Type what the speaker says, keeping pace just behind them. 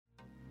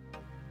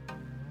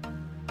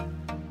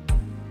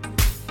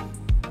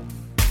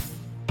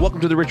Welcome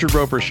to the Richard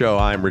Roper Show.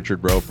 I'm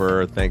Richard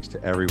Roper. Thanks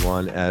to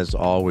everyone, as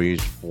always,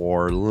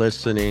 for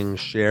listening,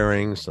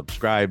 sharing,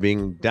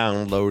 subscribing,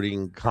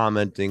 downloading,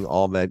 commenting,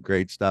 all that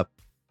great stuff.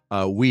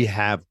 We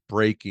have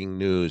breaking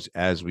news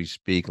as we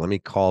speak. Let me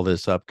call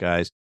this up,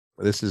 guys.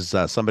 This is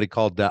somebody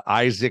called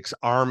Isaac's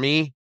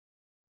Army.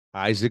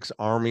 Isaac's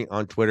Army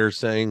on Twitter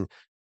saying,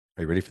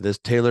 are you ready for this?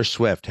 Taylor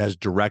Swift has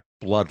direct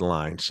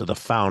bloodlines to the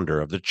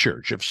founder of the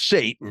Church of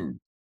Satan.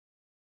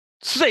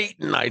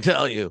 Satan, I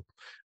tell you.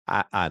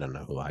 I don't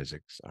know who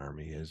Isaac's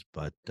Army is,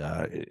 but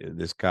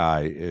this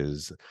guy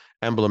is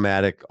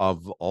emblematic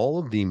of all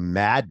of the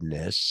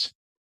madness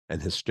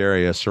and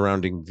hysteria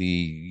surrounding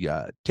the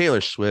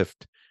Taylor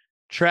Swift,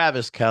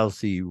 Travis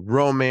Kelce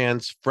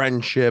romance,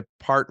 friendship,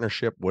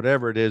 partnership,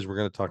 whatever it is. We're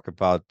going to talk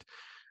about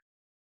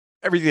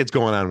everything that's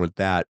going on with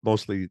that,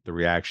 mostly the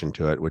reaction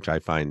to it, which I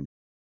find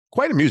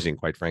quite amusing,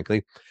 quite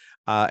frankly.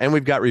 And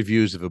we've got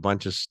reviews of a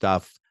bunch of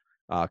stuff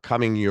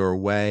coming your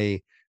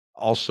way.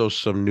 Also,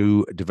 some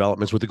new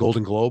developments with the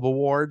Golden Globe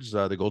Awards,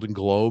 the Golden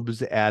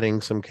Globes adding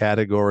some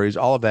categories,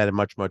 all of that and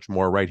much, much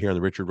more right here on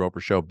the Richard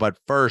Roper Show. But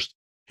first,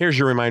 here's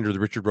your reminder. The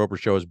Richard Roper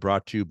Show is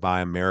brought to you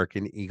by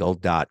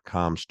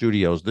AmericanEagle.com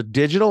Studios. The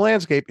digital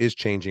landscape is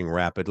changing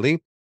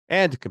rapidly,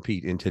 and to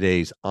compete in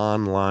today's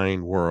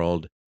online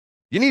world,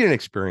 you need an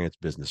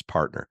experienced business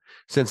partner.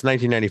 Since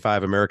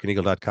 1995,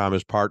 AmericanEagle.com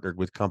has partnered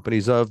with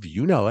companies of,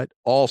 you know it,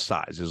 all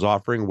sizes,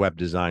 offering web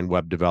design,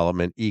 web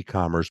development,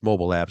 e-commerce,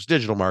 mobile apps,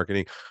 digital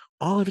marketing,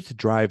 all of it to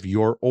drive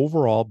your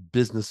overall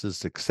business's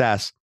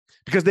success,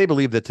 because they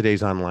believe that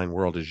today's online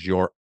world is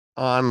your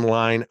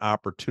online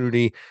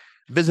opportunity.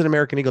 Visit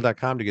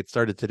AmericanEagle.com to get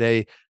started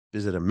today.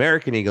 Visit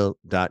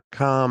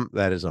AmericanEagle.com.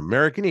 That is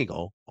American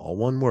Eagle, all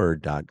one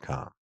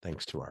word.com.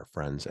 Thanks to our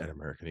friends at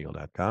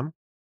AmericanEagle.com.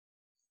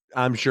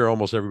 I'm sure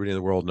almost everybody in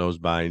the world knows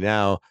by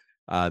now.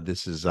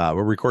 This is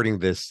we're recording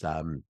this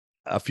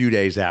a few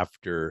days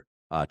after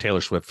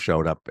Taylor Swift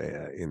showed up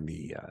in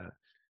the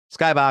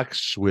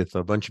skybox with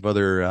a bunch of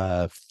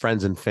other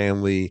friends and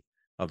family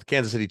of the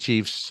Kansas City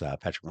Chiefs,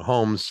 Patrick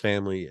Mahomes'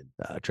 family,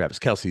 and Travis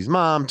Kelce's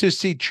mom, to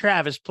see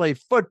Travis play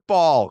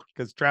football,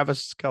 because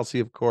Travis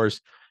Kelce, of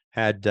course,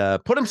 had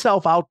put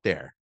himself out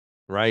there,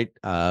 right,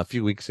 a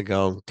few weeks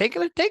ago,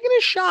 taking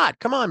a shot.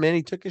 Come on, man,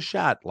 he took a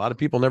shot. A lot of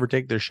people never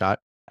take their shot.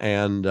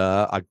 And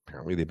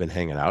apparently they've been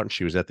hanging out, and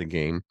she was at the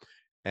game.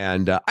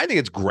 And I think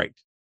it's great.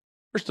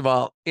 First of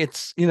all,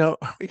 it's, we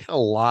got a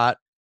lot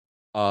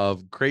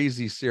of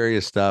crazy,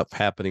 serious stuff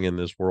happening in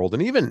this world.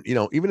 And even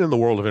in the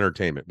world of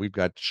entertainment, we've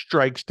got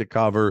strikes to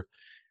cover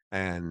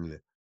and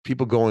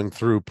people going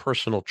through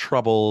personal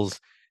troubles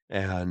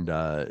and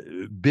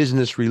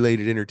business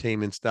related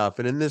entertainment stuff.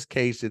 And in this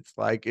case, it's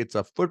like it's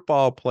a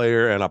football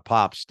player and a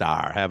pop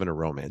star having a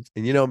romance.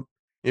 And,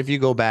 if you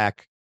go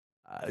back,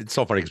 it's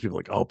so funny because people are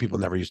like, oh, people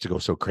never used to go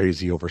so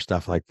crazy over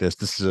stuff like this.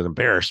 This is an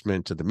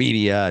embarrassment to the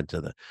media and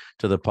to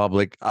the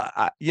public.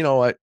 You know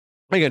what?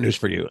 I got news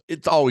for you.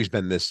 It's always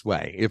been this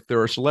way. If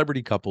there are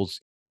celebrity couples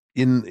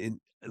in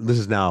this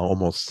is now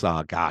almost,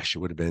 it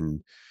would have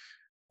been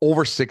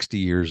over 60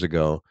 years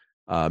ago.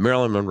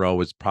 Marilyn Monroe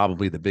was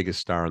probably the biggest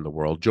star in the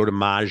world. Joe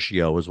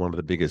DiMaggio was one of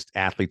the biggest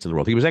athletes in the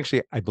world. He was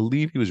actually, I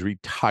believe he was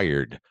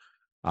retired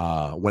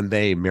when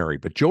they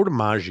married, but Joe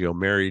DiMaggio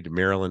married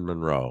Marilyn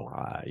Monroe.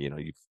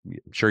 I'm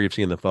sure you've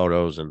seen the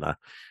photos, and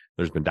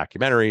there's been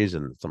documentaries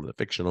and some of the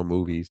fictional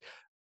movies.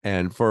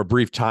 And for a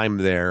brief time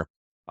there,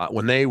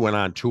 when they went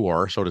on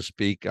tour, so to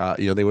speak,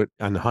 they went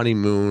on the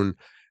honeymoon,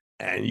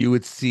 and you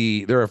would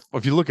see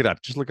if you look it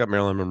up, just look up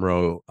Marilyn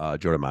Monroe,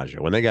 Joe DiMaggio.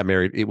 When they got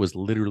married, it was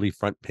literally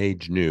front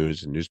page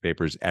news and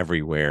newspapers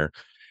everywhere.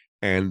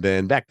 And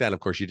then back then, of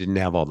course, you didn't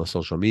have all the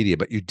social media,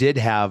 but you did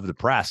have the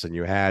press, and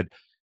you had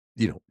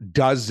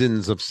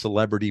dozens of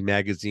celebrity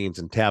magazines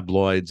and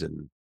tabloids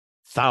and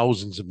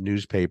thousands of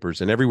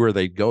newspapers, and everywhere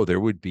they'd go, there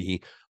would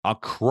be a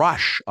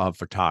crush of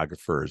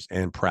photographers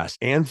and press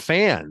and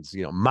fans,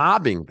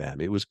 mobbing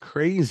them. It was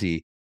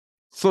crazy.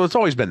 So it's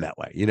always been that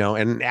way,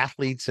 and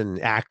athletes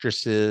and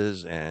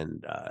actresses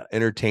and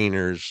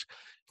entertainers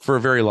for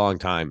a very long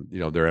time,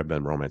 there have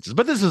been romances,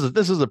 but this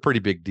is a pretty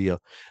big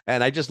deal.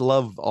 And I just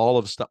love all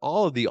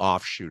of the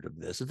offshoot of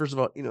this. And first of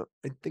all,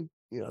 I think,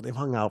 they've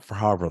hung out for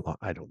however long.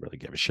 I don't really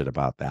give a shit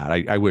about that.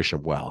 I wish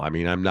them well. I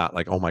mean, I'm not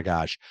like, oh my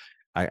gosh,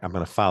 I'm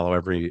going to follow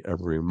every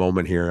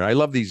moment here. I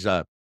love these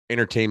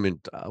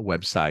entertainment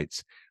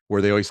websites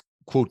where they always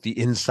quote the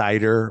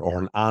insider or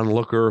an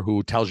onlooker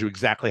who tells you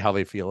exactly how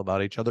they feel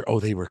about each other. Oh,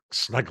 they were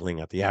snuggling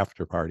at the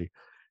after party.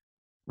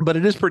 But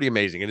it is pretty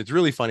amazing. And it's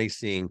really funny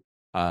seeing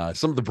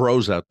some of the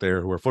bros out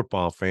there who are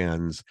football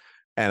fans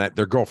and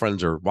their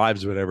girlfriends or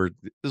wives or whatever.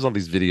 There's all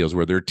these videos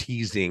where they're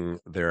teasing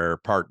their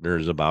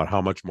partners about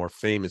how much more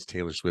famous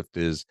Taylor Swift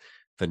is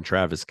than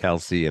Travis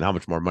Kelce and how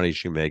much more money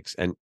she makes.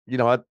 And you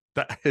know what?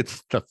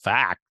 It's the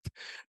fact.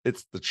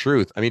 It's the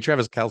truth. I mean,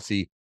 Travis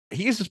Kelce,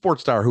 he is a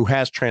sports star who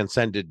has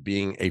transcended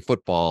being a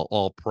football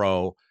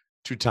all-pro,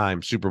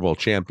 two-time Super Bowl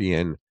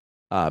champion,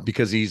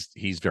 because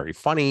he's very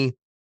funny.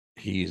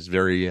 He's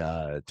very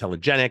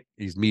telegenic.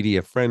 He's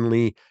media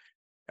friendly.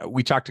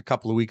 we talked a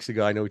couple of weeks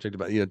ago. I know we talked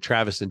about,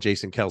 Travis and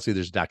Jason Kelce.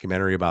 There's a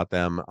documentary about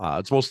them.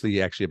 It's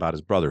mostly actually about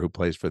his brother who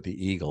plays for the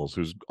Eagles,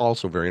 who's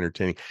also very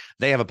entertaining.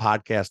 They have a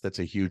podcast that's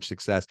a huge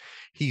success.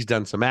 He's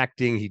done some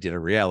acting. He did a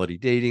reality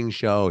dating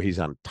show. He's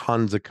on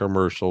tons of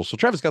commercials. So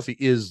Travis Kelce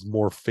is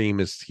more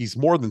famous. He's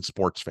more than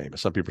sports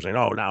famous. Some people are saying,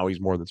 oh, now he's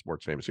more than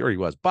sports famous. He already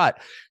was. But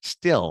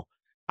still,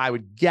 I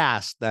would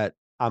guess that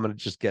I'm going to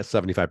just guess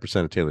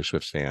 75% of Taylor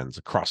Swift's fans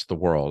across the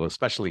world,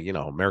 especially,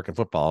 American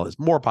football is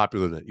more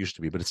popular than it used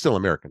to be, but it's still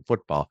American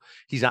football.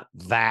 He's not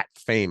that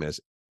famous.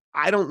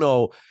 I don't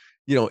know,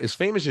 as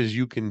famous as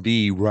you can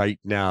be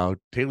right now,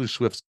 Taylor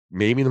Swift's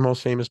maybe the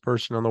most famous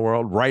person in the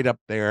world, right up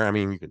there. I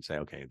mean, you can say,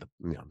 okay,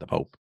 the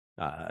Pope,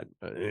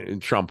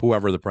 Trump,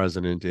 whoever the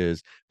president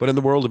is. But in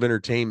the world of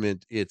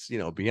entertainment, it's,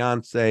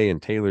 Beyonce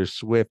and Taylor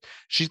Swift.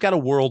 She's got a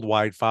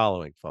worldwide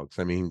following, folks.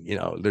 I mean,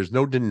 there's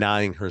no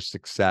denying her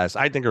success.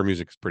 I think her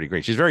music is pretty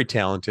great. She's very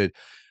talented,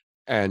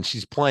 and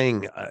she's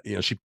playing,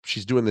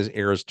 she's doing this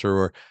Eras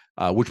tour,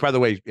 which, by the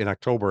way, in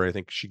October, I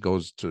think she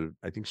goes to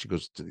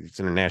these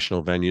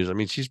international venues. I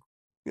mean, she's,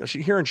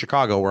 she here in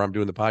Chicago where I'm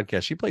doing the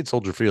podcast, she played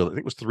Soldier Field. I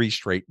think it was 3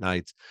 straight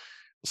nights.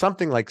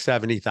 Something like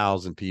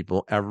 70,000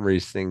 people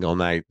every single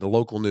night. The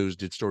local news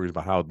did stories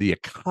about how the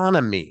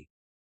economy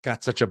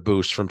got such a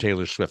boost from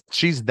Taylor Swift.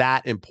 She's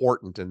that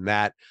important and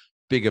that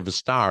big of a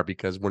star,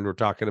 because when we're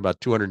talking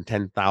about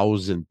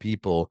 210,000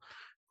 people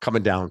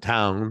coming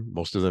downtown,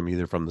 most of them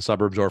either from the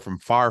suburbs or from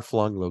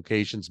far-flung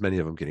locations, many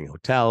of them getting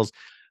hotels,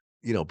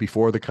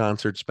 before the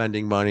concert,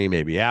 spending money,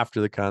 maybe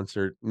after the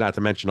concert, not to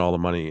mention all the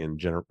money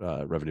and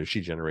revenue she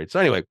generates. So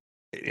anyway,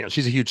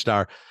 she's a huge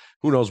star.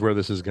 Who knows where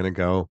this is going to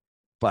go?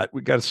 But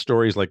we got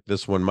stories like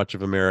this one. Much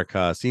of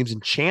America seems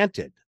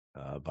enchanted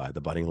by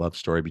the budding love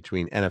story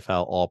between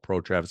NFL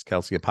All-Pro Travis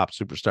Kelce and pop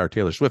superstar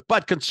Taylor Swift.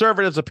 But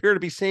conservatives appear to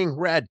be seeing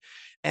red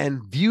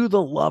and view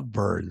the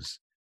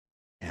lovebirds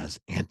as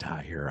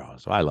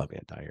anti-heroes. So I love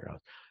anti-heroes.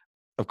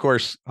 Of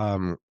course,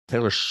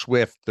 Taylor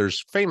Swift,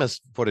 there's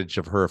famous footage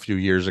of her a few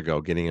years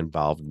ago getting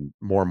involved,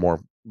 more and more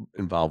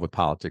involved with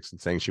politics and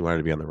saying she wanted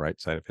to be on the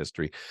right side of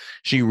history.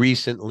 She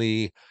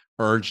recently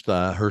urged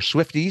her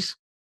Swifties.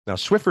 Now,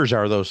 Swiffers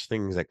are those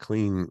things that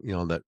clean,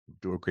 that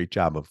do a great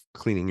job of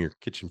cleaning your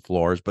kitchen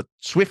floors, but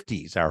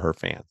Swifties are her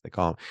fans. They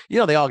call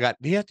them,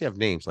 they have to have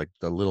names like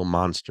the Little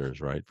Monsters,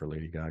 right, for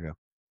Lady Gaga.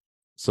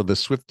 So the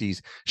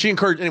Swifties, she's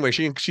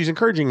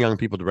encouraging young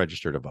people to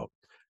register to vote,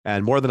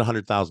 and more than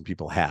 100,000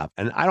 people have.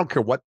 And I don't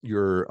care what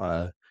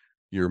your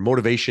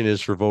motivation is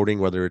for voting,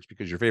 whether it's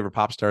because your favorite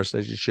pop star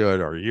says you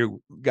should, or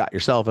you got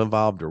yourself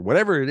involved, or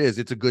whatever it is,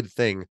 it's a good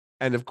thing.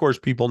 And of course,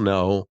 people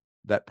know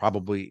that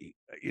probably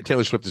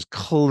Taylor Swift is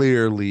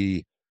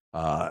clearly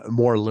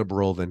more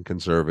liberal than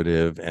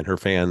conservative, and her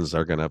fans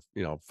are going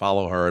to,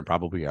 follow her, and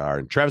probably are.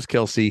 And Travis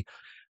Kelce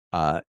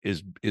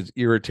is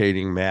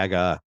irritating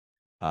MAGA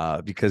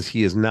because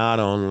he has not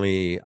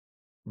only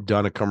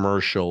done a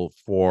commercial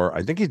for,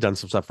 I think he's done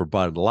some stuff for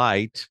Bud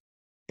Light,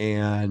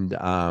 and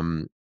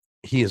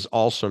he is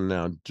also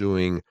now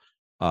doing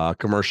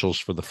commercials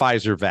for the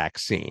Pfizer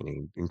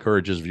vaccine. He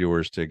encourages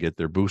viewers to get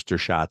their booster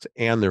shots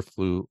and their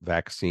flu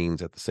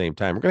vaccines at the same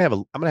time. I'm going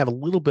to have a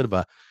little bit of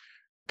a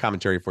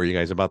commentary for you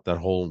guys about that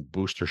whole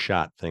booster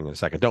shot thing in a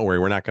second. Don't worry,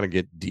 we're not going to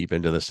get deep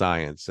into the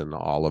science and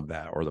all of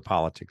that or the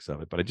politics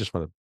of it, but I just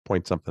want to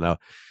point something out.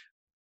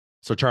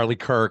 So Charlie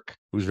Kirk,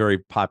 who's very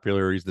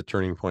popular, he's the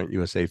Turning Point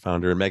USA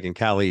founder, and Megyn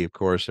Kelly, of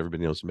course,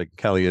 everybody knows who Megyn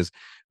Kelly is.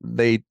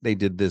 They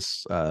did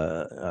this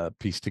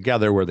piece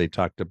together where they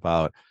talked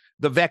about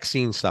the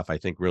vaccine stuff. I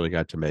think really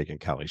got to Megyn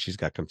Kelly. She's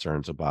got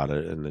concerns about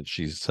it, and then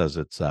she says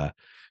it's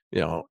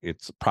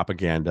it's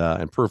propaganda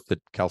and proof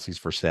that Kelce's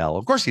for sale.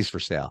 Of course he's for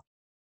sale.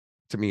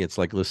 To me, it's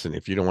like, listen,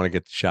 if you don't want to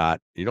get the shot,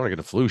 you don't want to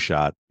get a flu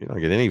shot, you don't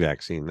get any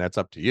vaccine, that's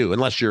up to you.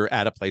 Unless you're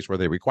at a place where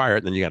they require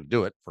it, then you got to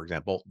do it. For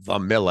example, the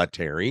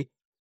military.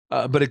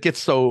 But it gets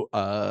so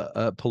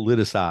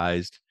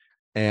politicized.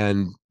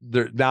 And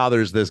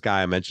there's this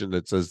guy I mentioned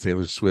that says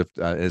Taylor Swift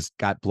has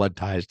got blood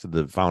ties to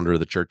the founder of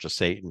the Church of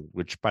Satan,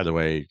 which, by the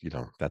way,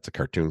 that's a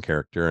cartoon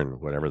character, and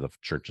whatever the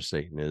Church of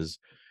Satan is,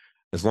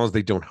 as long as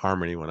they don't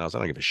harm anyone else, I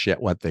don't give a shit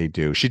what they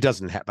do. She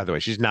doesn't have, by the way,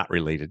 she's not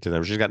related to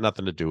them. She's got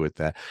nothing to do with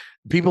that.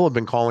 People have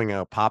been calling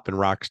out pop and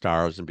rock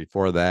stars, and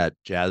before that,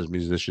 jazz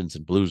musicians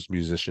and blues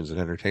musicians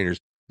and entertainers.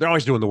 They're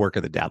always doing the work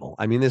of the devil.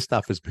 I mean, this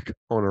stuff has been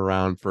going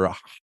around for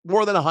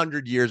more than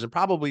 100 years, and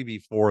probably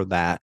before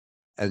that.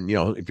 And,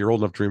 if you're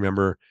old enough to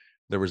remember,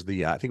 there was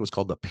the, I think it was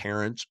called the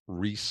Parents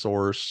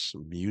Resource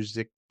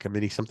Music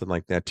Committee, something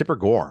like that. Tipper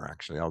Gore,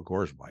 actually, Al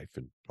Gore's wife,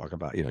 and talk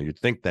about, you'd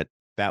think that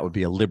would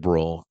be a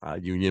liberal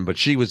union, but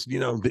she was,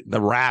 the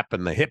rap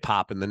and the hip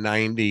hop in the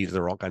 90s.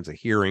 There were all kinds of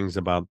hearings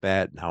about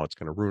that and how it's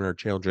going to ruin our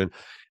children.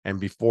 And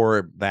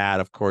before that,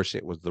 of course,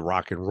 it was the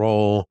rock and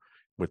roll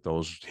with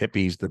those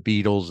hippies, the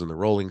Beatles and the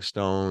Rolling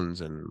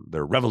Stones and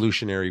their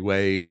revolutionary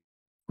way.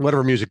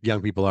 Whatever music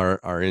young people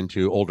are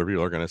into, older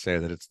people are going to say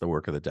that it's the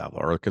work of the devil.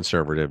 Or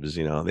conservatives,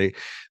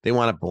 they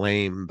want to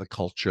blame the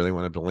culture, they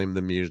want to blame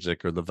the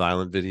music or the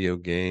violent video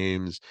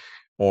games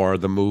or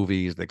the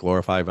movies that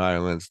glorify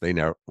violence. They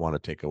never want to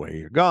take away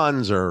your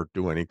guns or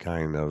do any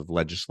kind of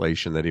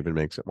legislation that even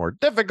makes it more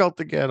difficult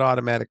to get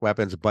automatic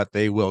weapons, but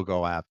they will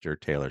go after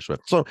Taylor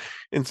Swift. So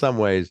in some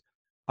ways,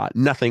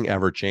 nothing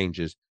ever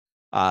changes.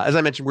 As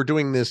I mentioned, we're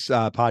doing this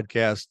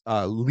podcast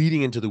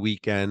leading into the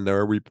weekend. There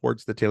are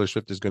reports that Taylor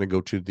Swift is going to go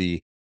to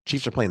the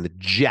Chiefs are playing the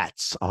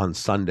Jets on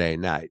Sunday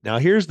night. Now,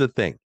 here's the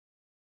thing.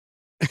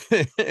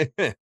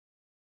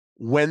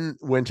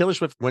 when Taylor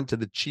Swift went to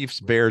the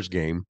Chiefs Bears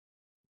game,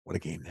 what a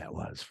game that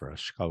was for us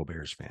Chicago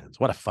Bears fans.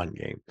 What a fun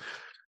game.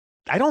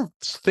 I don't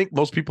think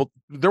most people,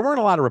 there weren't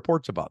a lot of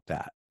reports about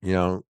that.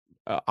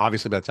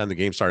 Obviously by the time the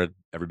game started,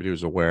 everybody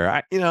was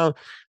aware.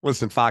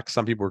 Listen, Fox,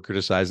 some people were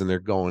criticizing, they're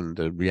going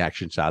to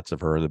reaction shots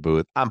of her in the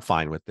booth. I'm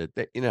fine with it.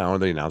 The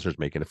announcer's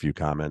making a few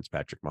comments,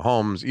 Patrick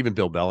Mahomes, even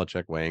Bill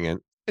Belichick weighing in.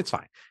 It's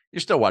fine.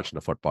 You're still watching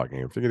a football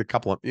game. If you get a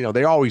couple of,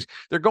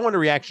 they're going to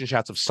reaction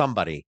shots of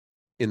somebody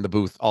in the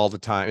booth all the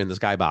time, in the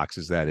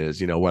skyboxes, that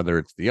is, whether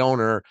it's the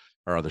owner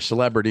or other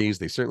celebrities.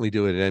 They certainly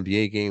do it at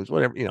NBA games,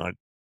 whatever,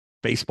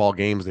 baseball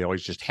games. They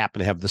always just happen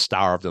to have the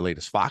star of the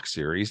latest Fox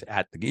series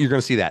at the game. You're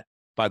going to see that,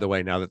 by the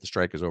way, now that the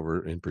strike is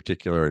over in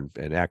particular,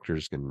 and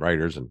actors and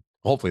writers, and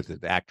hopefully the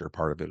actor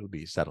part of it will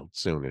be settled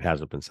soon. It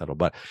hasn't been settled,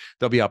 but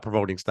they'll be out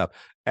promoting stuff.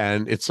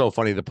 And it's so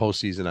funny, the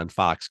postseason on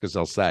Fox, because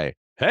they'll say,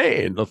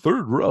 hey, in the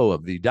third row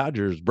of the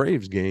Dodgers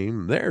Braves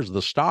game, there's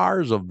the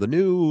stars of the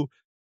new,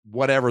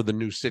 whatever the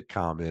new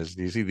sitcom is.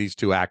 You see these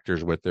two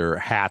actors with their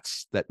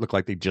hats that look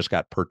like they just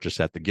got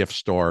purchased at the gift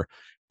store.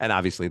 And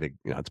obviously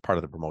it's part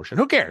of the promotion.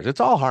 Who cares? It's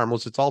all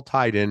harmless. It's all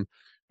tied in.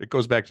 It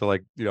goes back to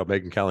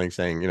Megyn Kelly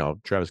saying,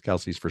 Travis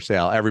Kelce's for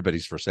sale.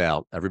 Everybody's for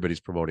sale.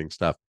 Everybody's promoting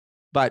stuff.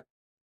 But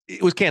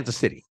it was Kansas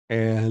City,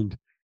 and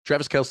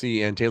Travis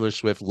Kelce and Taylor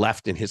Swift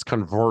left in his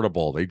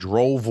convertible. They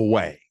drove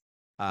away.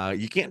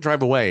 You can't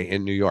drive away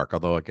in New York,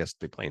 although I guess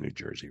they play in New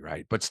Jersey,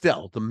 right? But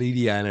still, the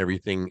media and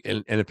everything,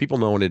 and if people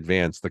know in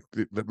advance,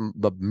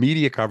 the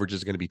media coverage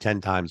is going to be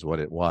 10 times what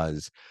it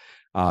was.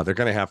 They're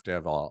going to have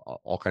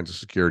all kinds of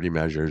security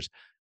measures.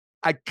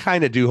 I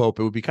kind of do hope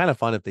it would be kind of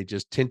fun if they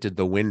just tinted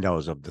the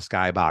windows of the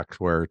skybox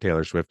where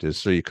Taylor Swift is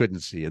so you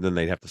couldn't see, and then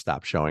they'd have to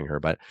stop showing her.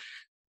 But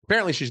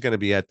apparently she's going to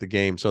be at the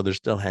game, so they're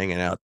still hanging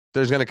out.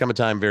 There's going to come a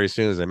time very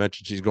soon, as I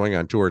mentioned, she's going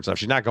on tour and stuff.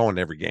 She's not going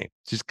to every game.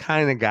 She's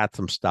kind of got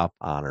some stuff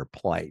on her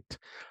plate.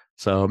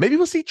 So maybe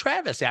we'll see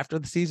Travis after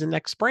the season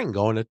next spring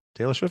going to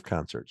Taylor Swift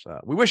concerts.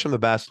 We wish him the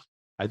best.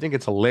 I think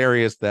it's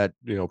hilarious that,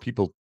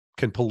 people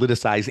can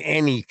politicize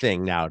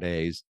anything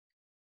nowadays.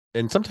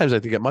 And sometimes I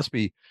think it must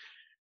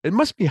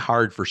be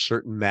hard for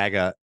certain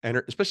MAGA,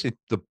 and especially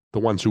the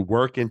ones who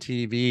work in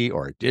TV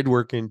or did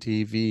work in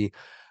TV.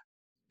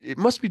 It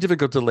must be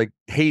difficult to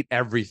hate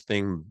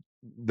everything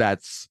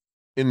that's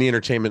in the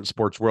entertainment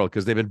sports world,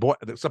 because they've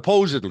been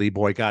supposedly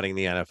boycotting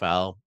the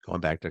NFL,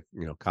 going back to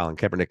Colin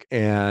Kaepernick,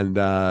 and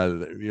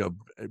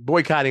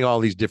boycotting all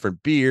these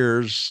different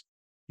beers,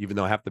 even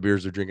though half the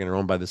beers they're drinking are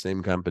owned by the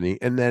same company.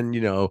 And then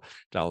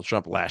Donald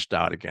Trump lashed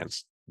out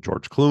against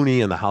George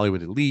Clooney and the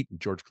Hollywood elite.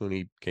 George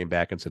Clooney came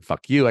back and said,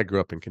 fuck you. I grew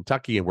up in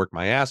Kentucky and worked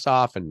my ass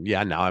off. And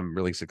yeah, now I'm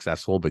really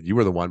successful, but you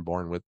were the one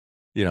born with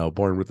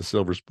a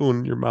silver spoon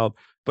in your mouth.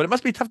 But it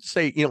must be tough to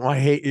say, I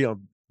hate,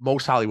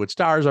 most Hollywood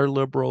stars are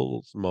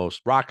liberals.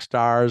 Most rock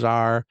stars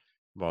are.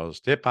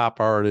 Most hip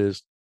hop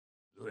artists,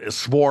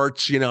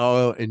 sports,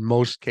 in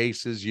most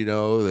cases,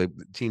 the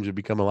teams have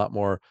become a lot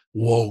more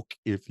woke,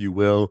 if you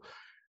will.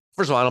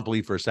 First of all, I don't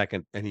believe for a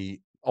second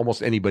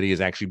almost anybody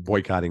is actually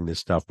boycotting this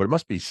stuff, but it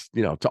must be,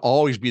 to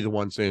always be the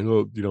one saying,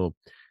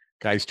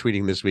 guys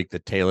tweeting this week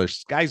that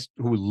guys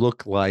who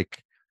look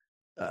like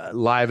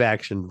live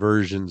action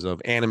versions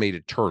of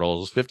animated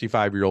turtles,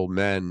 55-year-old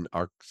men,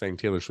 are saying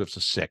Taylor Swift's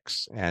a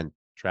 6 and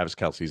Travis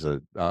Kelce's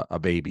a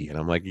baby. And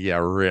I'm like, yeah,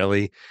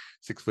 really?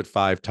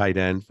 6'5" tight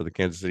end for the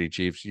Kansas City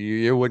Chiefs.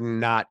 You would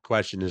not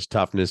question his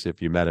toughness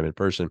if you met him in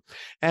person.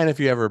 And if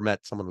you ever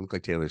met someone who looked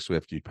like Taylor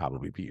Swift, you'd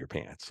probably pee your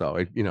pants.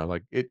 So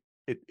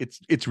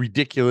it's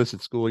ridiculous.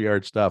 It's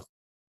schoolyard stuff,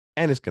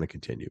 and it's going to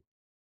continue.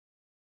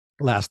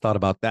 Last thought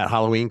about that: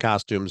 Halloween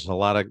costumes. A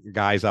lot of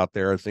guys out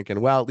there are thinking,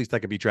 well, at least I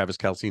can be Travis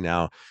Kelce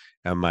now,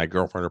 and my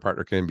girlfriend or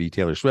partner can be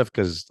Taylor Swift,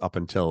 because up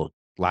until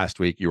last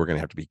week you were going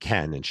to have to be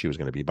Ken and she was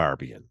going to be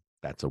Barbie, and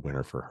that's a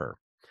winner for her.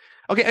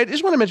 Okay, I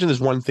just want to mention this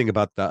one thing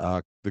about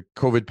the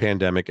COVID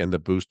pandemic and the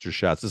booster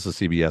shots. This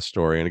is a CBS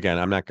story, and again,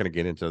 I'm not going to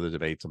get into the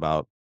debates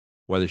about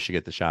whether she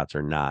get the shots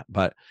or not,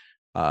 but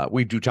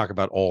we do talk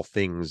about all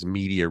things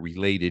media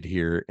related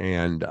here,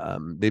 and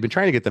they've been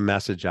trying to get the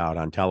message out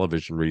on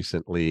television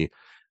recently.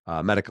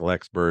 Medical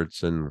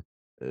experts and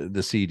the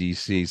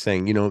CDC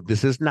saying,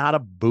 this is not a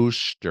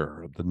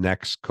booster, the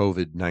next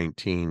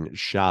COVID-19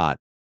 shot.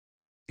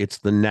 It's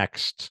the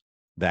next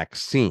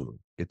vaccine.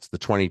 It's the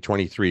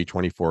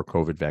 2023-24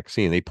 COVID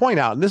vaccine. They point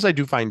out, and this I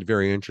do find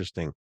very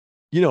interesting,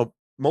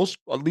 most,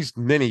 at least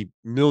many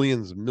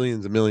millions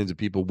of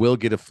people will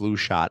get a flu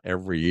shot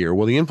every year.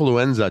 Well, the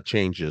influenza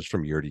changes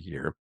from year to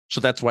year.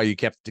 So that's why you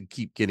have to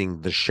keep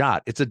getting the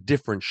shot. It's a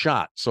different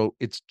shot. So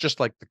it's just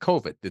like the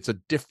COVID. It's a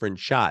different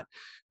shot.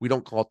 We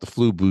don't call it the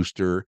flu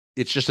booster.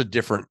 it's just a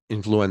different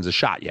influenza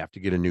shot. You have to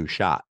get a new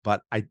shot.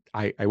 But I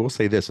will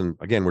say this, and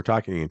again, we're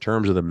talking in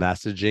terms of the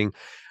messaging,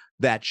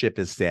 that ship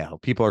has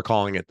sailed. People are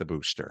calling it the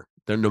booster.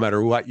 No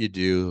matter what you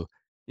do,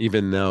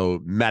 even though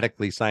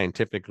medically,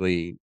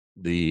 scientifically,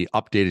 the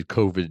updated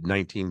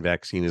COVID-19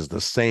 vaccine is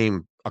the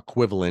same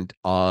equivalent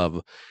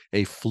of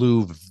a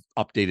flu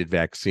updated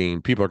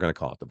vaccine, people are going to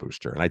call it the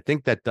booster. And I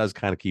think that does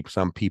kind of keep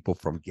some people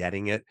from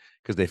getting it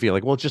because they feel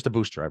like, well, it's just a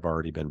booster. I've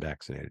already been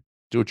vaccinated.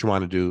 Do what you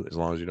want to do as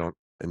long as you don't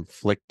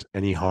inflict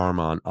any harm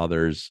on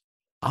others.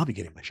 I'll be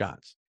getting my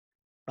shots.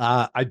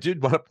 I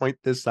did want to point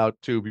this out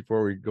too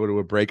before we go to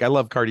a break. I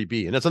love Cardi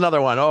B, and it's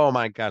another one. Oh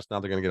my gosh, now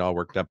they're going to get all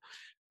worked up.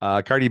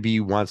 Cardi B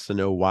wants to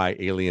know why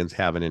aliens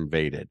haven't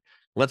invaded.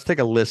 Let's take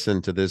a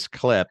listen to this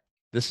clip.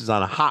 This is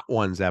on a Hot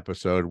Ones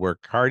episode where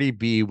Cardi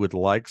B would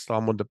like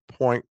someone to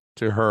point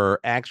to her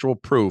actual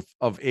proof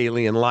of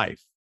alien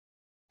life.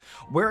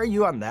 Where are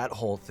you on that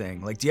whole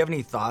thing? Like, do you have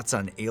any thoughts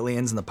on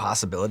aliens and the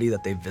possibility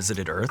that they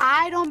visited Earth?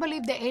 I don't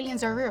believe the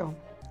aliens are real.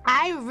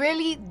 I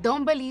really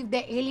don't believe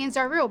that aliens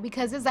are real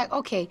because it's like,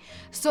 okay,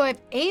 so if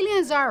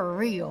aliens are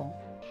real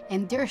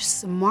and they're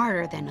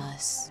smarter than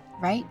us,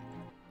 right?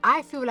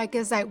 I feel like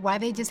it's like, why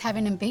they just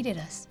haven't invaded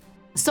us?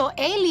 So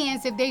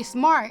aliens, if they're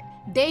smart,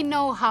 they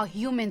know how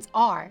humans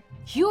are.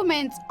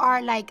 Humans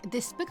are like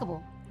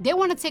despicable. They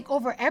want to take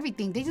over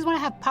everything. They just want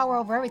to have power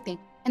over everything.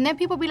 And then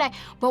people be like,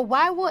 but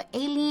why would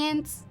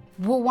aliens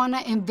will want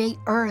to invade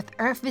Earth?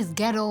 Earth is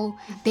ghetto.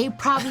 They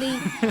probably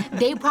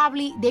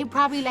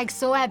like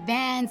so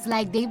advanced.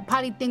 Like they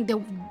probably think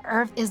the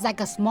Earth is like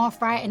a small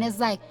fry. And it's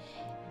like,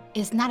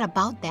 it's not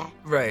about that.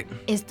 Right.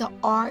 It's the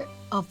art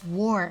of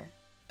war.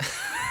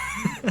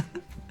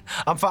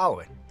 I'm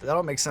following. That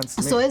all makes sense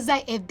to me. So it's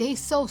like, if they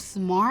so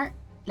smart,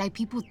 like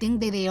people think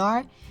that they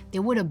are, they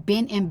would have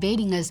been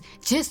invading us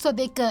just so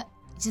they could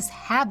just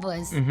have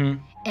us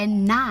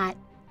and not.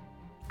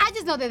 I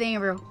just know that they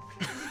ain't real.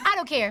 I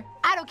don't care.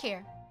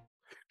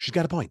 She's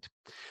got a point.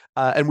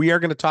 And we are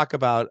going to talk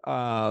about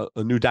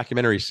a new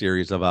documentary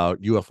series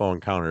about UFO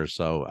encounters.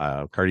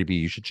 So Cardi B,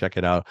 you should check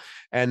it out.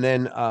 And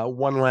then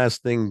one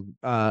last thing,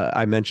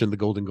 I mentioned the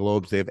Golden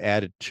Globes. They've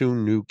added 2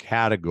 new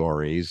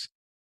categories.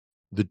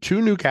 The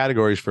 2 new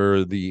categories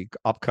for the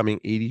upcoming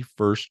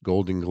 81st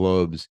Golden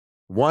Globes.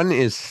 One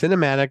is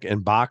cinematic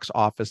and box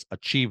office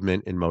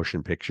achievement in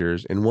motion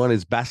pictures, and one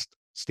is best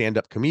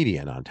stand-up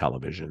comedian on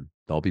television.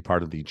 They'll be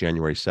part of the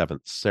January 7th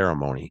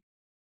ceremony.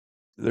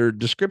 Their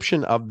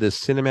description of this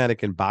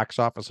cinematic and box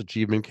office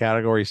achievement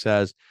category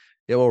says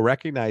it will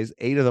recognize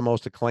 8 of the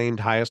most acclaimed,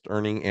 highest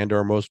earning and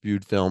or most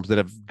viewed films that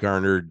have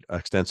garnered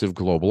extensive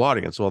global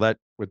audience. Well, that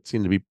would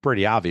seem to be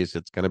pretty obvious.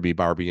 It's going to be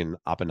Barbie and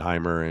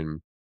Oppenheimer and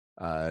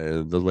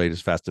the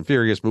latest Fast and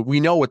Furious. But we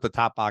know what the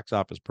top box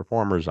office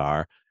performers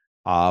are,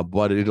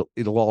 but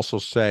it'll also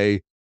say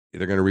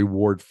they're going to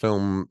reward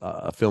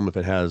a film if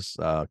it has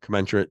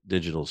commensurate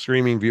digital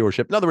streaming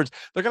viewership. In other words,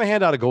 they're going to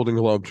hand out a Golden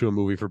Globe to a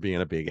movie for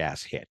being a big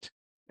ass hit.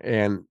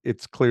 And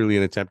it's clearly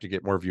an attempt to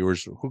get more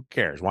viewers. Who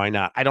cares? Why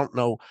not? I don't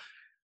know.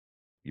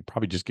 You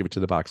probably just give it to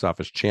the box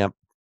office champ,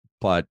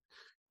 but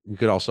you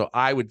could also,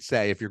 I would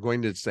say, if you're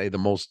going to say the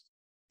most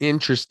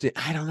interesting,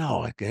 I don't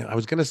know. I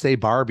was going to say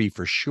Barbie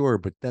for sure,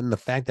 but then the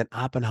fact that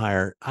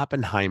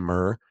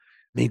Oppenheimer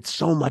made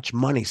so much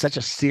money, such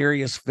a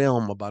serious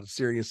film about a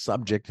serious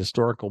subject,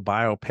 historical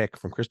biopic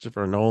from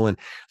Christopher Nolan,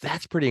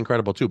 that's pretty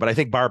incredible too. But I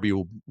think Barbie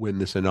will win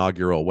this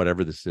inaugural,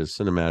 whatever this is,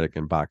 cinematic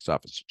and box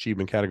office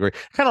achievement category.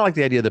 Kind of like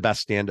the idea of the best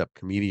stand-up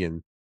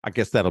comedian. I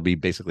guess that'll be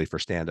basically for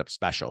stand-up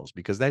specials,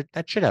 because that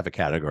should have a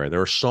category.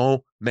 There are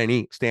so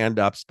many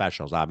stand-up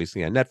specials,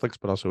 obviously on Netflix,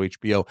 but also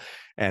HBO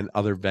and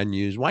other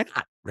venues. Why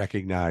not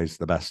recognize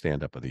the best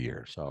stand-up of the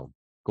year? So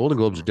Golden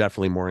Globes are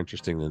definitely more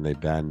interesting than they've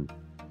been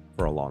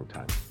for a long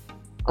time.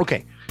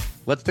 Okay,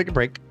 let's take a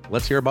break.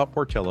 Let's hear about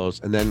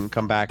Portillo's and then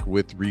come back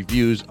with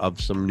reviews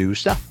of some new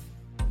stuff.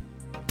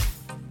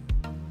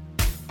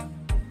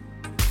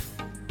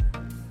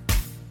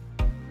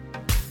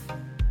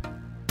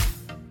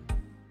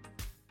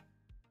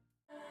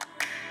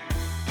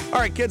 All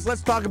right, kids,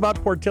 let's talk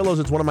about Portillo's.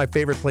 It's one of my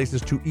favorite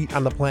places to eat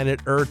on the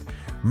planet Earth.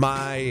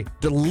 My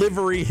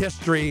delivery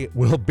history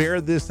will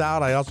bear this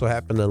out. I also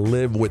happen to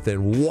live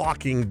within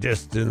walking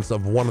distance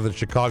of one of the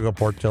Chicago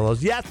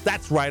Portillo's. Yes,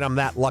 that's right. I'm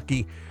that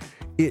lucky.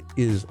 It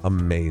is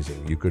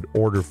amazing. You could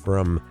order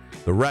from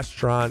the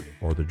restaurant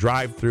or the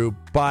drive-thru,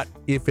 but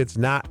if it's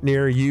not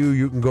near you,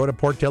 you can go to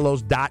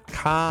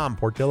portillos.com,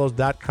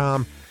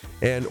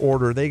 and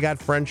order. They got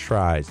French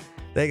fries.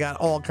 They got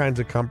all kinds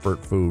of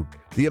comfort food,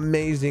 the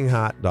amazing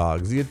hot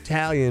dogs, the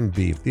Italian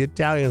beef, the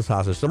Italian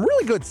sausage, some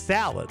really good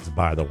salads,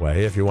 by the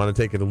way, if you want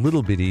to take it a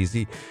little bit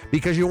easy,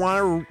 because you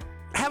want to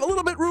have a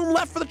little bit room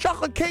left for the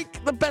chocolate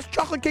cake, the best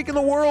chocolate cake in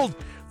the world.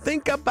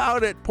 Think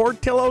about it.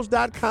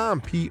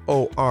 Portillos.com,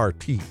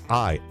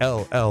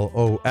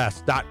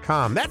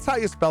 Portillos.com. That's how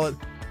you spell it,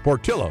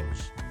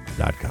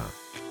 Portillos.com.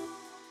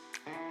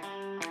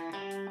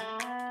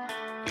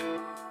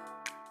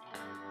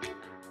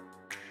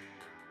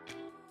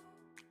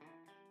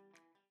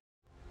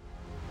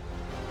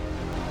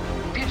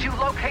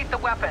 locate the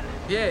weapon.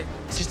 Yeah,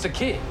 it's just a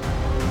kid.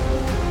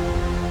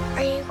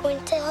 Are you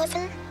going to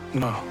heaven?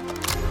 No.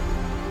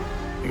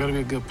 You gotta be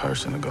a good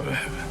person to go to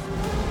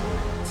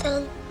heaven.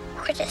 So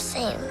we're the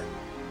same.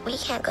 We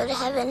can't go to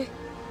heaven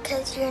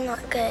because you're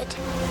not good.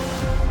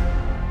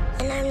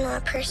 And I'm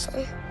not a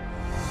person.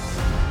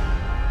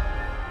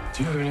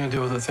 Do you have any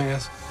idea what the thing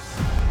is?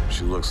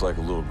 She looks like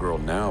a little girl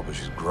now, but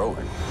she's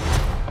growing.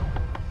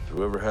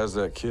 Whoever has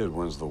that kid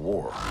wins the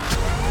war.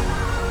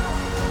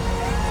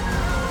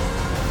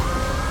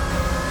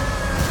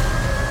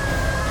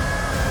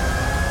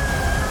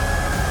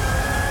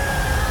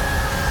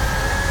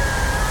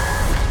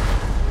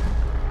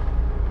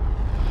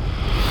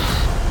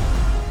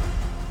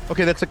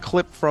 Okay, that's a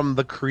clip from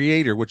The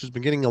Creator, which has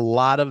been getting a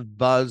lot of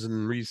buzz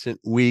in recent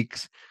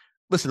weeks.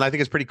 Listen, I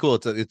think it's pretty cool.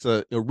 It's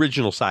a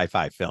original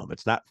sci-fi film.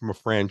 It's not from a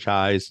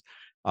franchise.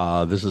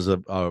 This is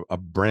a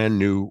brand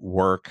new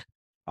work.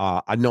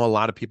 I know a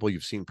lot of people,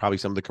 you've seen probably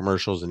some of the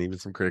commercials, and even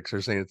some critics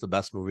are saying it's the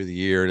best movie of the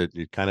year, and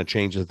it kind of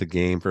changes the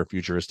game for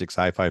futuristic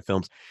sci-fi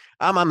films.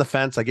 I'm on the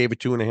fence. I gave it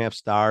 2.5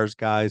 stars,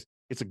 guys.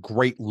 It's a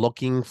great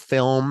looking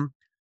film.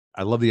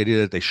 I love the idea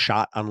that they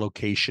shot on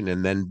location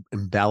and then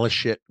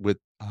embellish it with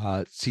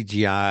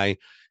CGI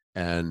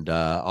and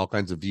all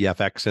kinds of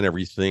VFX and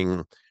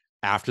everything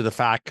after the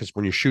fact, because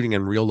when you're shooting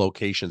in real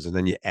locations and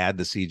then you add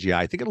the CGI,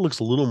 I think it looks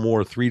a little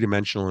more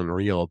three-dimensional and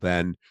real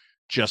than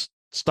just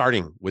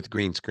starting with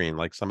green screen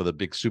like some of the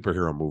big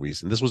superhero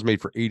movies. And this was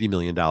made for $80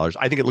 million.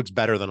 I think it looks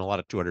better than a lot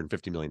of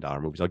 $250 million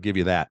movies. I'll give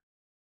you that.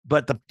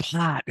 But the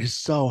plot is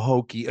so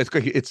hokey.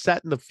 It's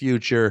set in the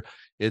future.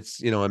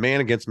 It's, a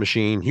man against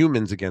machine,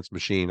 humans against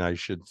machine, I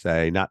should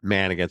say, not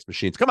man against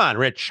machines. Come on,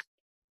 Rich.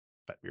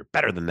 But you're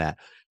better than that.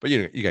 But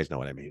you guys know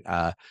what I mean.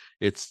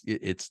 It's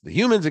the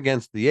humans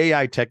against the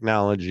AI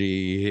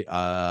technology.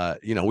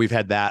 We've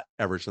had that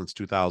ever since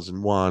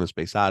 2001, A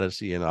Space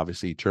Odyssey, and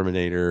obviously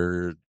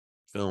Terminator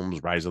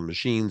films, Rise of the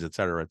Machines, et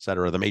cetera,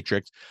 The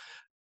Matrix.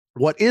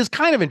 What is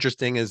kind of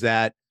interesting is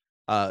that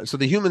so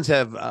the humans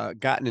have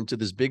gotten into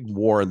this big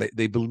war, and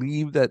they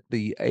believe that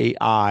the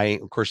AI,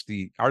 of course,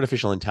 the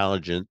artificial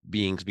intelligent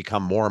beings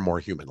become more and more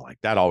human-like.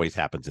 That always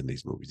happens in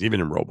these movies,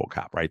 even in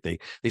RoboCop, right?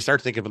 They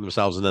start thinking for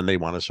themselves, and then they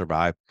want to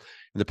survive.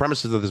 And the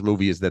premises of this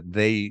movie is that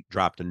they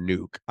dropped a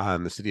nuke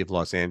on the city of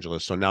Los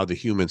Angeles. So now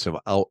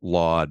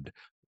the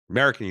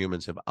American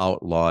humans have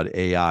outlawed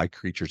AI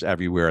creatures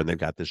everywhere, and they've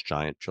got this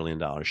giant $1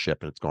 trillion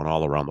ship, and it's going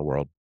all around the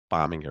world,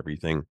 bombing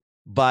everything.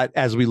 But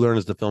as we learn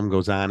as the film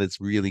goes on,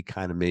 it's really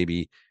kind of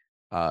maybe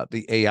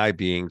the AI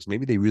beings,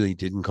 maybe they really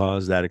didn't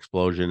cause that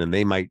explosion, and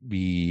they might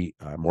be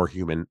more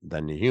human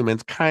than the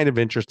humans. Kind of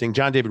interesting.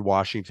 John David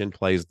Washington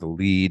plays the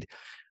lead.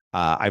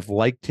 I've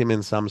liked him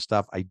in some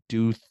stuff. I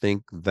do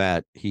think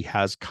that he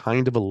has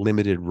kind of a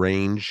limited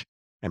range,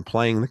 and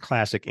playing the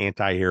classic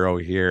anti-hero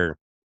here,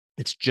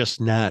 it's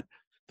just not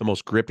the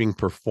most gripping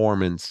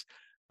performance.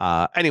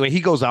 Anyway,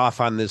 he goes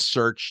off on this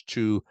search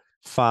to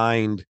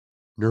find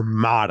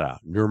Nirmata.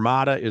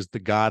 Nirmata is the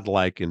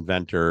godlike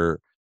inventor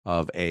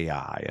of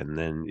AI. And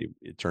then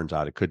it turns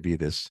out it could be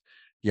this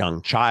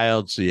young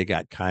child. So you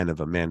got kind of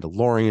a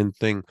Mandalorian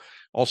thing.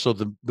 Also,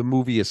 the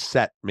movie is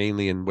set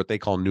mainly in what they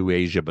call New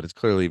Asia, but it's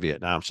clearly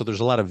Vietnam. So there's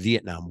a lot of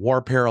Vietnam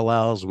War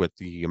parallels with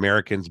the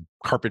Americans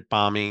carpet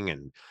bombing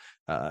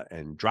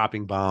and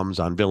dropping bombs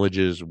on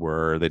villages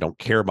where they don't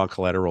care about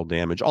collateral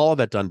damage. All of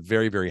that done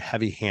very, very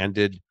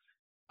heavy-handed.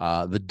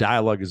 The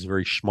dialogue is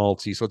very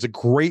schmaltzy. So it's a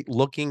great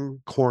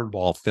looking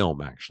cornball film,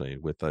 actually,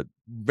 with a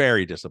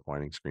very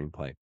disappointing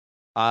screenplay.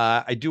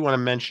 I do want to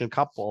mention a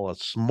couple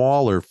of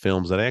smaller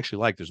films that I actually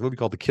like. There's a movie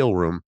called The Kill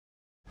Room.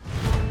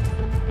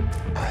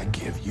 I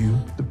give you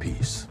the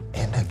piece,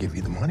 and I give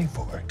you the money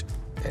for it,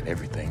 and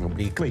everything will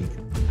be clean.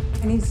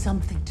 I need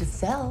something to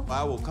sell.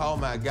 I will call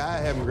my guy,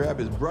 have him grab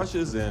his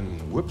brushes,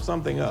 and whip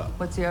something up.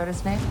 What's the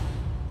artist's name?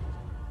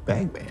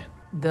 Bagman.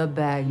 The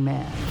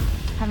Bagman.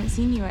 Haven't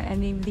seen you at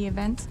any of the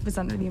events. Was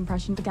under the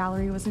impression the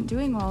gallery wasn't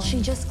doing well. She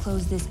just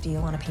closed this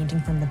deal on a painting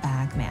from the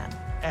Bagman.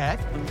 At?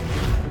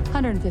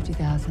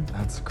 $150,000.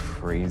 That's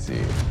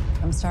crazy.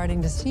 I'm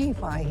starting to see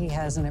why he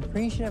has an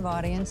appreciative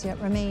audience yet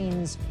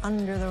remains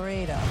under the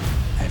radar.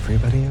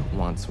 Everybody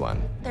wants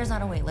one. There's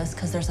not a wait list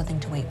because there's nothing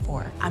to wait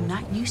for. I'm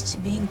not used to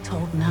being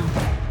told no.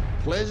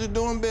 Pleasure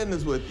doing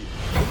business with you.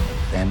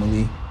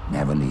 Family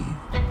never leave.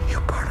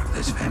 You're part of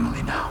this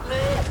family now.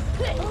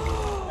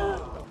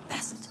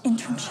 Best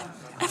internship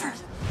ever.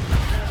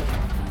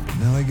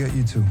 Now I get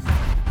you too.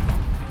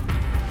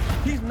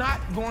 He's not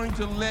going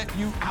to let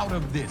you out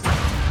of this.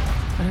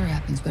 Whatever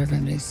happens, whatever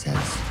anybody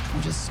says,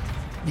 I'm just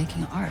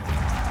making art.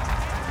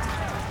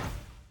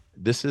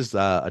 This is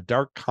a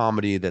dark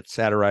comedy that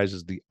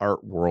satirizes the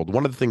art world.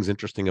 One of the things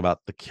interesting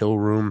about The Kill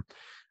Room,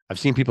 I've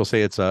seen people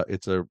say it's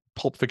a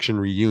Pulp Fiction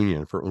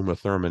reunion for Uma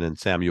Thurman and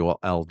Samuel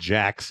L.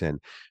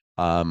 Jackson.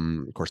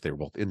 Of course, they were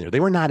both in there.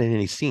 They were not in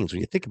any scenes when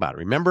you think about it.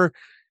 Remember,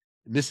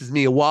 Mrs.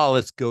 Mia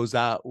Wallace goes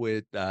out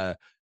with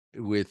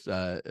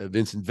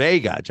Vincent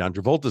Vega, John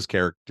Travolta's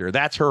character.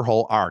 That's her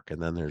whole arc.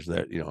 And then there's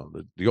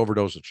the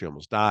overdose that she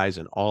almost dies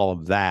and all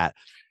of that.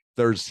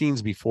 There's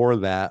scenes before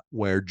that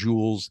where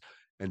Jules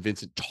and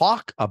Vincent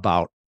talk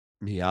about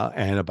Mia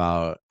and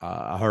about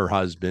her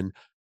husband,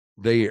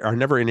 they are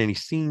never in any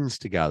scenes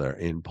together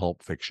in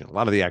Pulp Fiction. A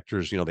lot of the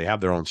actors, they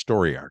have their own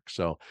story arc.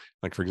 So,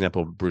 like, for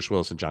example, Bruce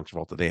Willis and John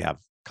Travolta, they have a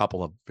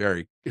couple of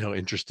very,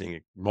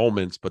 interesting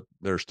moments, but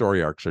their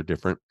story arcs are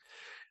different.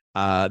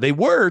 They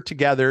were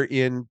together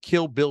in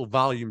Kill Bill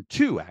Volume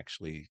 2,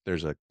 actually.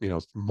 There's a,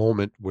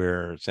 moment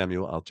where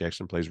Samuel L.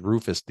 Jackson plays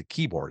Rufus, the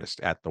keyboardist,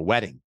 at the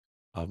wedding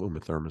of Uma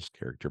Thurman's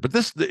character. But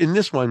in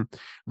this one,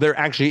 they're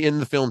actually in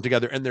the film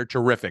together, and they're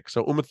terrific.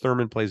 So Uma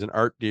Thurman plays an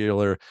art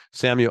dealer.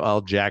 Samuel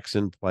L.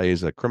 Jackson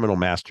plays a criminal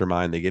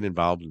mastermind. They get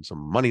involved in some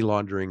money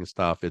laundering and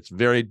stuff. It's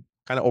very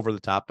kind of over the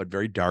top, but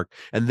very dark.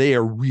 And they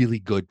are really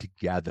good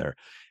together.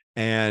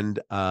 And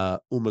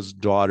Uma's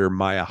daughter,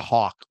 Maya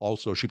Hawke,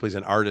 also, she plays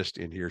an artist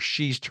in here.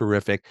 She's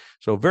terrific.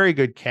 So very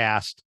good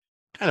cast,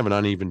 kind of an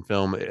uneven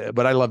film.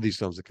 But I love these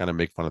films that kind of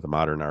make fun of the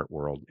modern art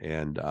world.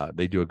 And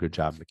they do a good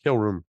job in The Kill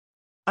Room.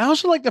 I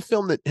also like the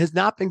film that has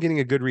not been getting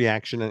a good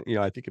reaction.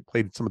 I think it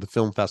played at some of the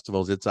film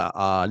festivals. It's a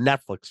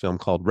Netflix film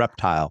called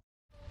Reptile.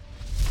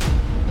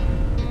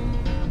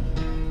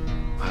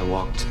 I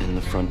walked in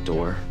the front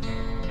door.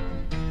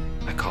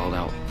 I called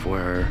out for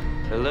her.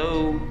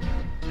 Hello?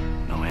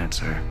 No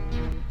answer.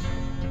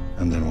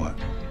 And then what?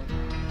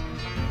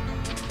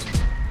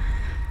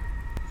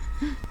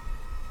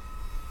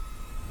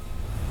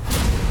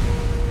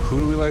 Who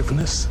do we like in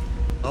this?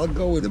 I'll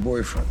go with the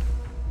boyfriend.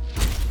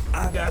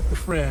 I got the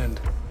friend.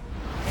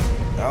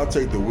 I'll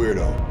take the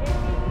weirdo.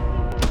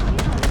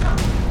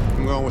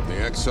 I'm going with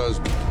the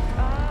ex-husband.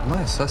 Am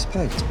I a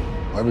suspect?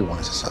 Everyone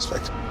is a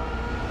suspect.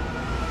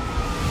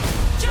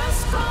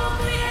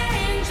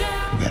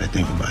 You gotta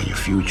think about your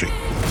future.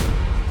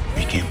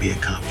 You can't be a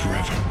cop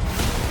forever.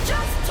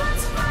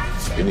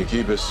 Can you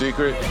keep a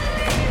secret?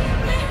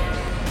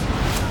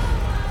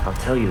 I'll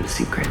tell you the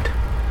secret.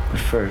 But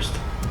first,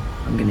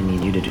 I'm gonna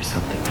need you to do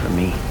something for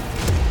me.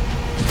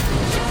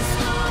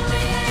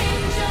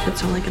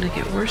 It's only gonna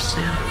get worse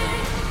now.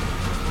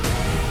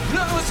 You're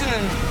not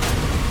listening.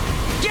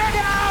 Get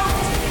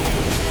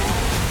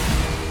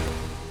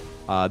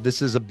out!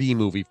 This is a B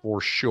movie for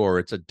sure.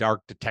 It's a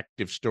dark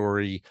detective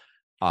story.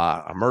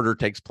 A murder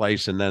takes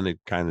place, and then it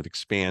kind of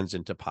expands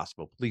into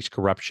possible police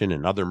corruption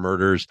and other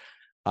murders.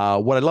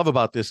 What I love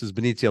about this is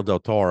Benicio del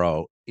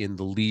Toro in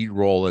the lead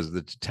role as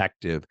the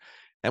detective.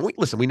 And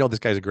we know this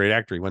guy's a great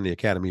actor. He won the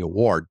Academy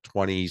Award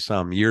 20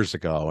 some years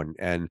ago.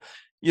 And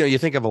you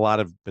think of a lot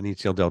of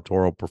Benicio del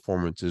Toro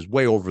performances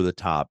way over the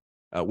top,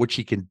 which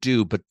he can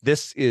do. But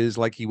this is,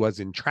 like he was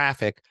in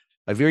Traffic,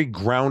 a very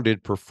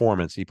grounded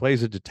performance. He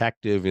plays a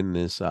detective in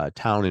this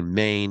town in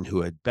Maine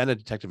who had been a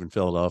detective in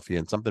Philadelphia,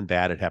 and something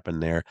bad had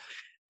happened there.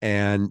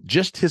 And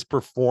just his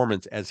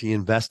performance as he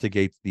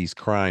investigates these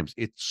crimes,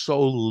 it's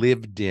so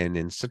lived in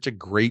and such a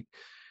great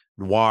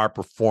noir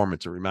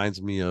performance. It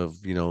reminds me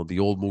of, the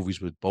old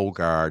movies with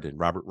Bogart and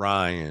Robert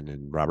Ryan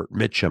and Robert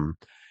Mitchum,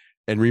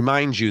 and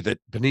reminds you that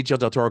Benicio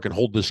del Toro can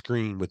hold the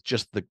screen with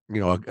just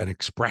an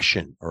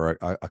expression or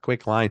a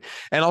quick line.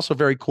 And also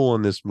very cool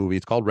in this movie,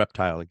 it's called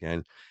Reptile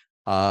again.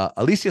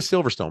 Alicia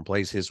Silverstone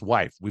plays his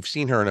wife. We've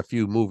seen her in a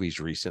few movies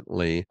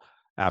recently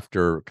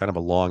after kind of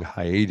a long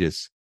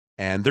hiatus,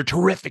 and they're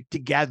terrific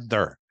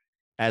together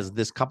as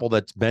this couple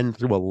that's been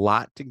through a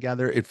lot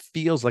together. It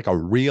feels like a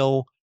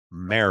real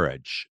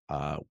marriage,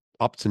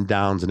 ups and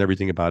downs and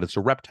everything about it.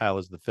 So Reptile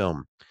is the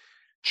film.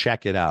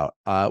 Check it out.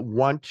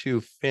 Want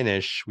to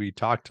finish. We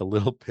talked a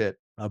little bit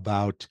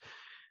about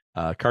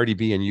Cardi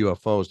B and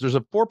UFOs. There's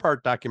a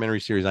 4-part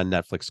documentary series on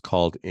Netflix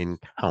called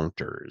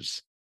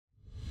Encounters.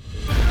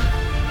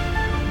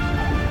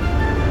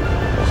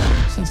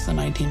 Since the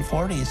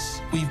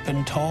 1940s, we've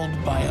been told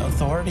by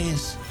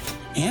authorities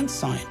and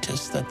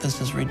scientists that this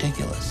is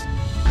ridiculous.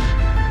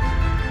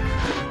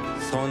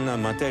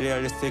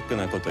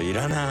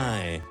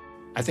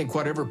 I think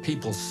whatever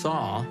people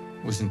saw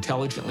was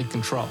intelligently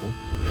controlled,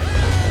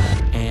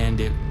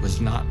 and it was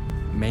not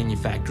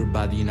manufactured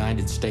by the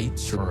United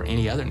States or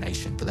any other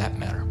nation for that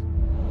matter.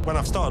 When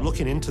I've started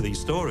looking into these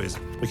stories,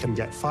 we can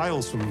get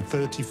files from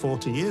 30,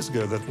 40 years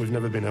ago that we've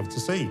never been able to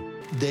see.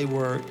 They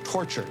were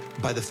tortured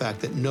by the fact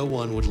that no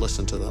one would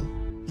listen to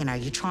them.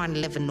 You try and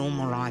live a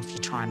normal life, you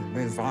try and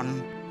move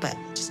on, but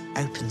it just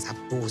opens up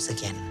doors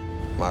again.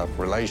 My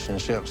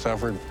relationship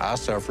suffered, I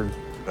suffered,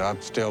 but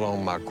I'm still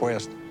on my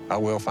quest. I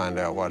will find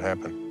out what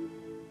happened.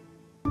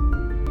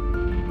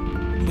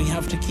 We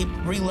have to keep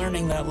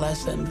relearning that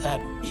lesson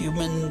that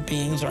human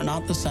beings are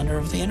not the center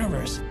of the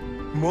universe.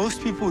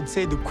 Most people would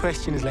say the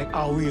question is like,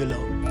 are we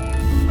alone?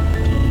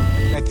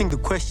 I think the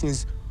question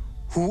is,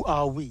 who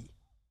are we?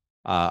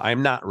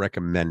 I'm not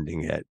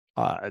recommending it.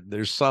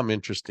 There's some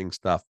interesting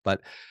stuff,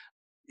 but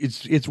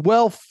it's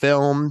well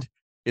filmed.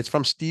 It's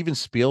from Steven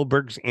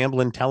Spielberg's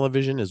Amblin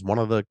Television, is one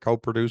of the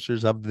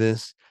co-producers of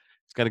this.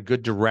 It's got a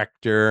good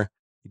director.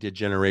 He did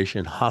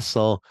Generation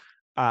Hustle.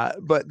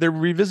 But they're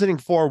revisiting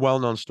 4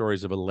 well-known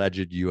stories of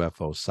alleged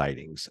UFO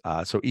sightings.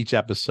 So each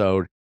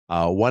episode,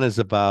 one is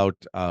about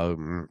I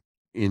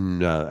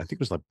think it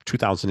was like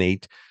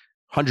 2008,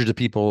 hundreds of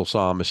people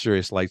saw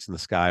mysterious lights in the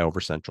sky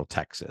over central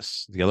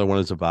Texas. The other one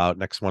is about,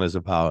 next one is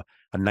about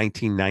a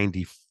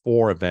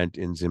 1994 event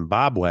in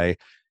Zimbabwe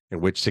in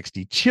which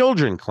 60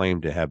 children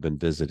claimed to have been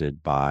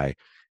visited by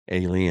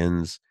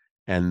aliens.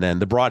 And then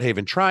the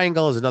Broadhaven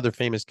Triangle is another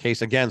famous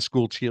case. Again,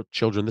 school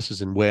children. This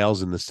is in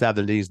Wales in the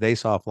 70s. They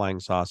saw a flying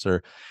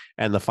saucer.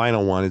 And the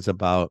final one is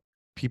about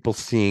people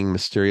seeing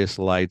mysterious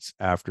lights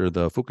after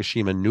the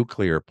Fukushima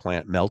nuclear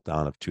plant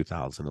meltdown of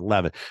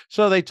 2011.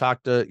 So they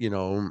talked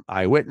to,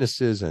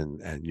 eyewitnesses,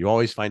 and you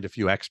always find a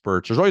few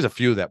experts. There's always a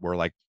few that were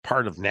like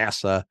part of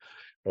NASA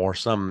or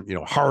some,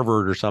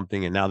 Harvard or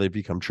something, and now they've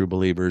become true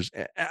believers.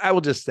 I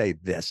will just say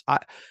this.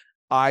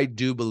 I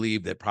do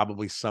believe that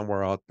probably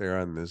somewhere out there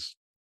in this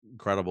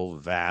incredible,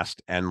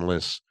 vast,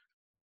 endless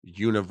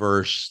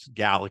universe,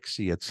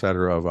 galaxy,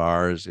 etc. of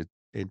ours,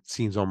 it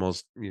seems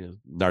almost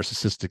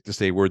narcissistic to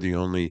say we're the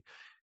only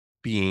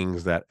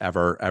beings that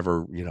ever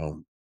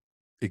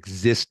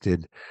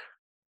existed.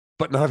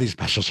 But none of these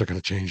specials are going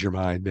to change your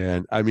mind,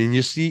 man. I mean,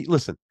 you see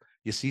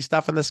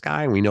stuff in the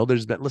sky, and we know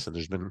there's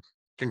been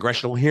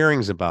congressional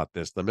hearings about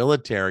this. The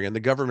military and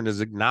the government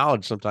has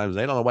acknowledged sometimes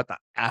they don't know what the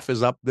F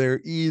is up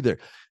there either.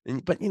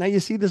 But you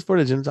see this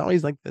footage, and it's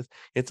always like this.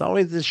 It's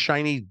always this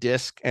shiny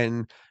disc,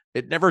 and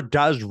it never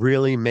does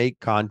really make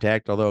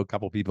contact. Although a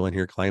couple people in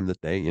here claim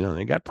that they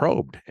got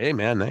probed. Hey,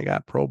 man, they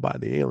got probed by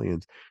the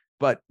aliens.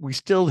 But we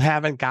still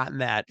haven't gotten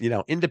that,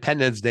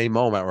 Independence Day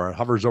moment where it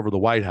hovers over the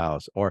White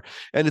House.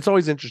 And it's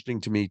always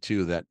interesting to me,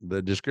 too, that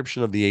the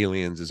description of the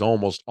aliens is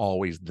almost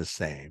always the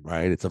same,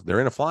 right? It's if they're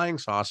in a flying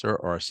saucer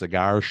or a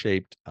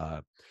cigar-shaped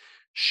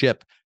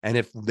ship. And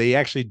if they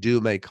actually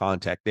do make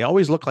contact, they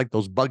always look like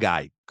those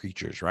bug-eyed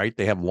creatures, right?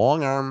 They have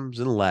long arms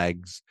and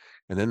legs,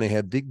 and then they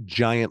have big,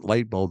 giant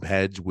light bulb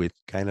heads with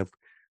kind of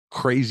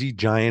crazy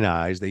giant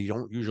eyes. They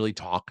don't usually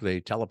talk. They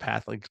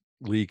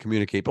telepathically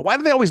communicate. But why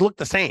do they always look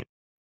the same?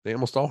 They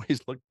almost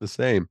always look the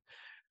same.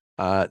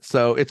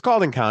 So it's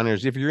called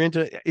Encounters. If you're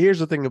into, here's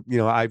the thing,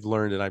 I've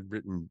learned, and I've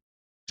written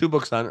 2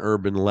 books on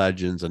urban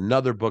legends,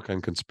 another book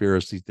on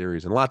conspiracy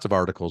theories, and lots of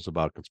articles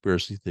about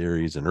conspiracy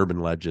theories and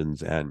urban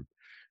legends and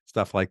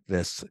stuff like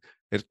this.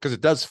 Because it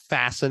does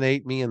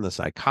fascinate me and the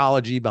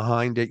psychology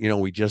behind it.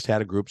 We just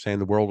had a group saying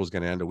the world was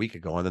going to end a week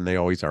ago, and then they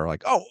always are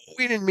like, oh,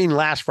 we didn't mean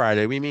last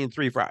Friday. We mean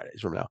 3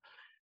 Fridays from now.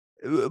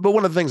 But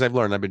one of the things I've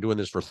learned, I've been doing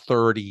this for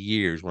 30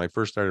 years. When I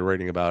first started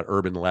writing about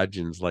urban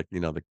legends, like,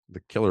 the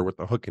killer with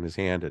the hook in his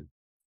hand and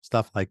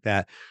stuff like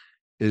that,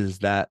 is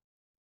that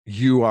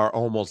you are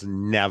almost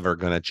never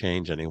going to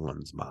change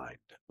anyone's mind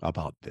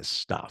about this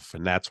stuff.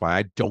 And that's why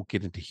I don't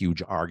get into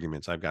huge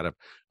arguments. I've got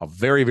a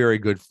very, very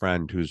good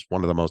friend who's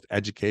one of the most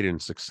educated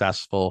and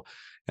successful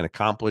and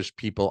accomplished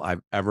people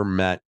I've ever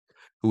met,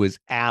 who is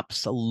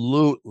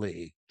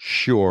absolutely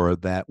sure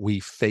that we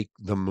faked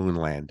the moon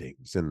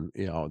landings, and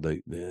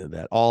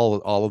that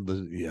all of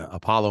the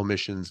Apollo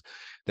missions,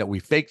 that we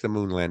faked the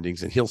moon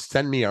landings. And he'll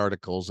send me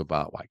articles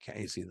about why can't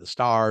you see the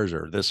stars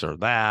or this or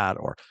that,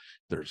 or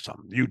there's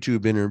some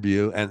YouTube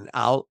interview. And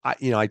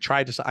I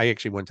tried to, I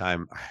actually one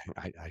time,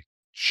 I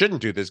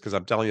shouldn't do this because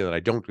I'm telling you that I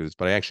don't do this,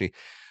 but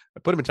I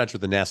put him in touch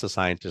with the NASA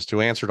scientist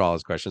who answered all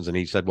his questions. And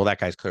he said, well, that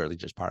guy's clearly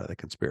just part of the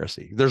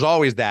conspiracy. There's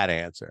always that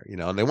answer,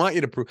 and they want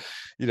you to prove,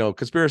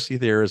 conspiracy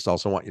theorists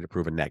also want you to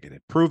prove a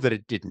negative, prove that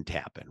it didn't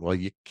happen. Well,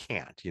 you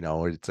can't,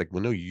 it's like,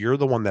 well, no, you're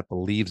the one that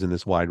believes in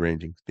this wide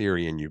ranging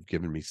theory, and you've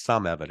given me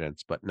some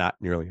evidence, but not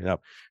nearly enough.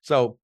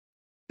 So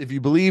if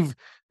you believe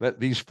that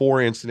these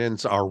 4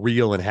 incidents are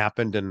real and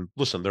happened, and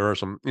listen, there are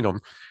some,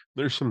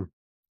 there's some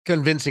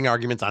convincing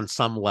arguments on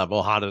some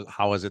level.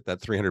 How is it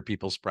that 300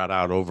 people spread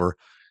out over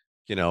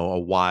a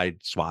wide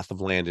swath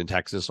of land in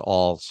Texas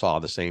all saw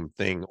the same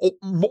thing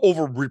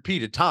over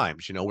repeated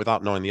times,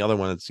 without knowing the other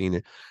one had seen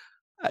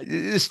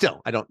it?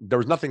 Still, there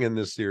was nothing in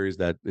this series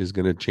that is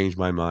going to change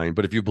my mind.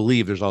 But if you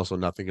believe, there's also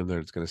nothing in there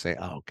that's going to say,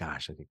 oh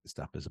gosh, I think this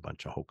stuff is a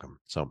bunch of hokum.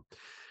 So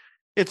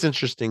it's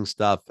interesting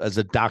stuff. As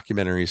a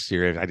documentary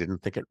series, I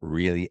didn't think it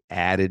really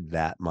added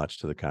that much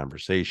to the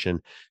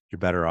conversation. You're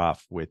better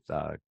off with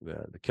the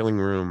Killing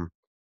Room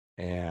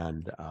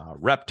and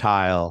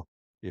Reptile,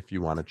 if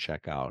you want to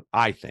check out,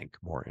 I think,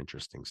 more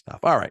interesting stuff.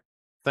 All right.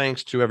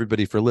 Thanks to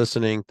everybody for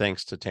listening.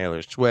 Thanks to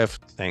Taylor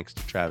Swift. Thanks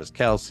to Travis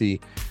Kelce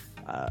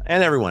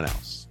and everyone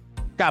else.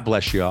 God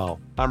bless you all.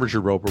 I'm Richard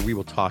Roper. We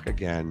will talk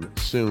again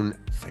soon.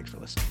 Thanks for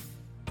listening.